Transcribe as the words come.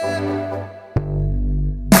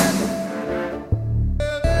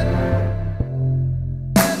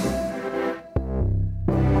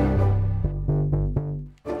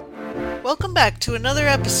Welcome back to another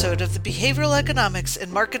episode of the Behavioral Economics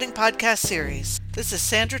and Marketing Podcast series. This is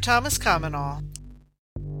Sandra Thomas Comenall.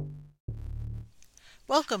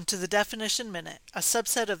 Welcome to the Definition Minute, a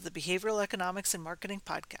subset of the Behavioral Economics and Marketing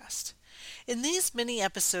Podcast. In these mini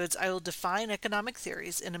episodes, I will define economic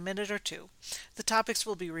theories in a minute or two. The topics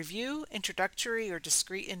will be review, introductory, or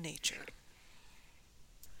discrete in nature.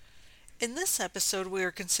 In this episode, we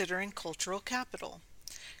are considering cultural capital.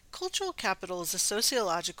 Cultural capital is a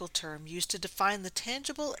sociological term used to define the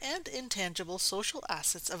tangible and intangible social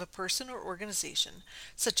assets of a person or organization,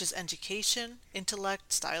 such as education,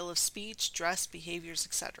 intellect, style of speech, dress, behaviors,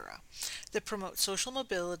 etc., that promote social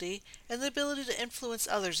mobility and the ability to influence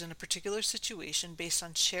others in a particular situation based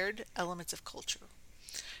on shared elements of culture.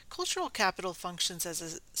 Cultural capital functions as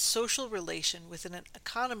a social relation within an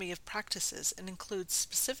economy of practices and includes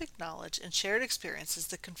specific knowledge and shared experiences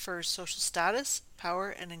that confers social status, power,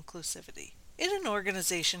 and inclusivity. In an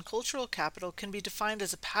organization, cultural capital can be defined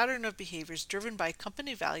as a pattern of behaviors driven by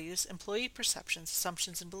company values, employee perceptions,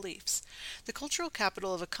 assumptions, and beliefs. The cultural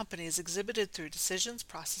capital of a company is exhibited through decisions,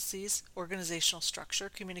 processes, organizational structure,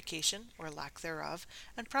 communication, or lack thereof,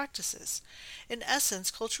 and practices. In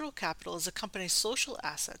essence, cultural capital is a company's social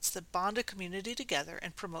assets that bond a community together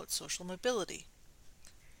and promote social mobility.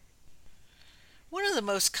 One of the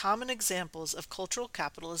most common examples of cultural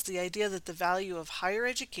capital is the idea that the value of higher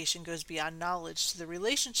education goes beyond knowledge to the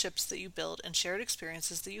relationships that you build and shared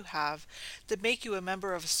experiences that you have that make you a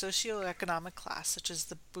member of a socioeconomic class such as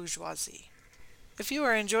the bourgeoisie. If you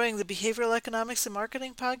are enjoying the Behavioral Economics and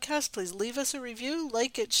Marketing Podcast, please leave us a review,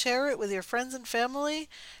 like it, share it with your friends and family,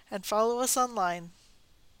 and follow us online.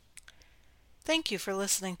 Thank you for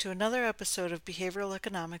listening to another episode of Behavioral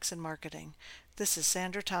Economics and Marketing. This is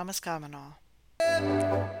Sandra Thomas Comenall.